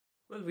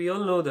Well, we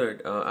all know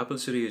that Apple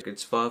Siri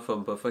is far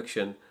from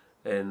perfection,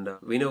 and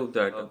we know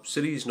that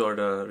Siri is not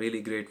a really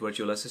great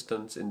virtual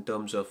assistant in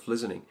terms of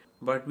listening.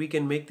 But we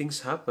can make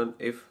things happen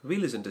if we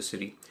listen to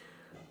Siri.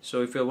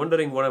 So if you're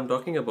wondering what I'm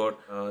talking about,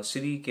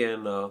 Siri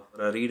can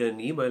read an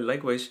email.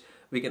 Likewise,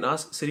 we can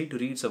ask Siri to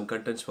read some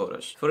contents for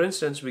us. For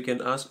instance, we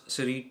can ask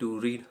Siri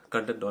to read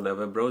content on a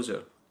web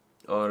browser,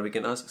 or we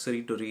can ask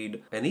Siri to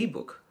read an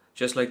ebook,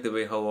 just like the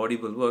way how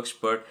Audible works.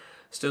 But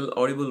still,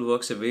 Audible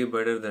works way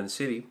better than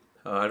Siri.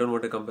 I don't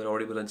want to compare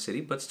Audible and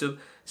Siri, but still,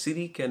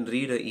 Siri can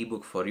read an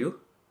ebook for you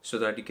so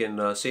that you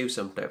can save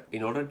some time.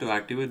 In order to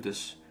activate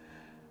this,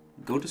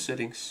 go to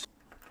Settings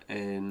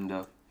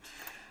and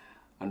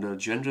under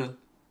General,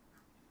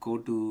 go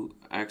to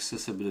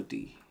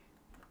Accessibility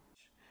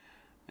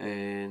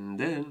and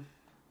then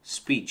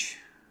Speech.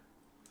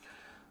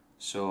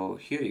 So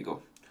here you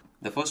go.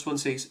 The first one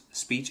says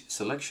Speech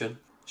Selection.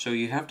 So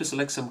you have to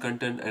select some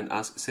content and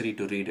ask Siri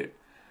to read it.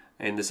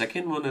 And the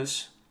second one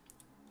is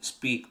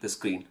Speak the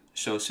Screen.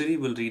 So Siri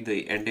will read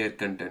the entire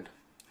content.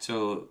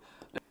 So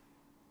let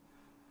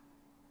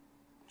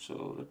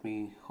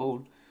me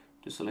hold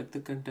to select the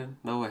content.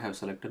 Now I have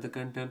selected the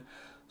content.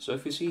 So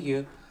if you see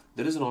here,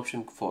 there is an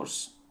option for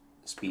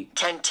Speak.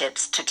 10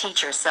 tips to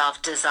teach yourself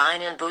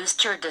design and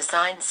boost your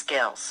design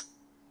skills.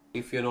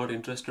 If you're not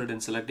interested in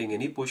selecting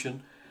any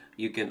portion,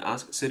 you can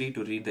ask Siri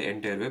to read the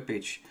entire web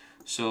page.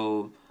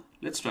 So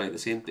let's try the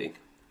same thing.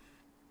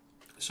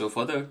 So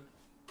for that,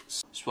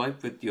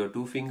 swipe with your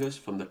 2 fingers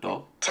from the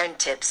top. 10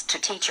 tips to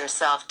teach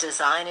yourself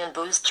design and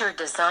boost your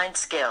design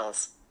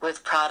skills,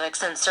 with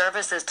products and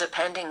services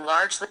depending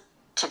largely.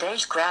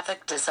 Today's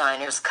graphic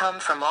designers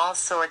come from all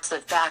sorts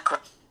of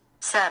backgrounds.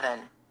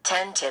 7.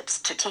 10 tips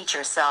to teach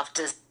yourself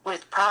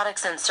with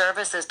products and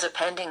services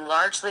depending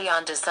largely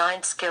on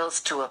design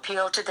skills to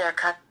appeal to their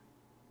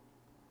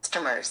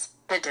customers.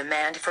 The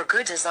demand for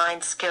good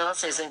design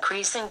skills is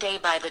increasing day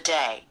by the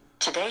day.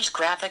 Today's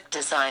graphic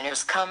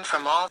designers come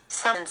from all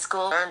some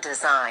school learn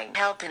design.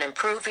 Help in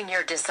improving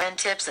your design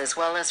tips as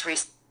well as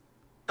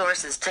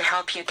resources to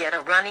help you get a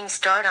running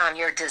start on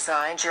your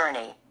design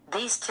journey.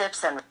 These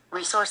tips and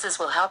resources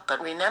will help, but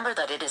remember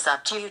that it is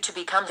up to you to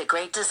become the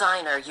great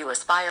designer you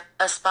aspire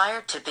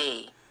to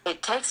be.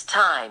 It takes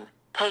time,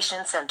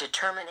 patience, and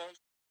determination.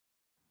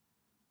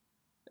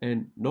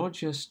 And not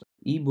just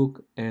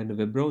ebook and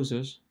web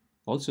browsers,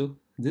 also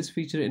this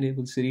feature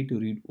enables Siri to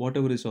read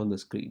whatever is on the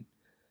screen.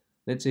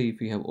 Let's say if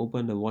you have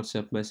opened a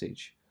WhatsApp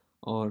message,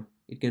 or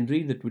it can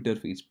read the Twitter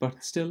feeds,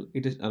 but still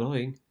it is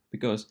annoying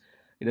because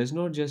it does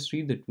not just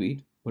read the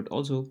tweet, but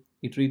also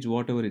it reads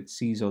whatever it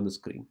sees on the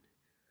screen,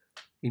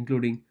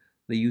 including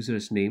the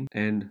user's name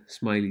and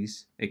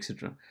smileys,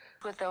 etc.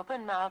 With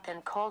open mouth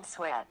and cold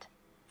sweat,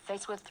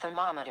 face with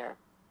thermometer,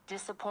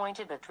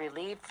 disappointed but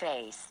relieved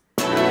face.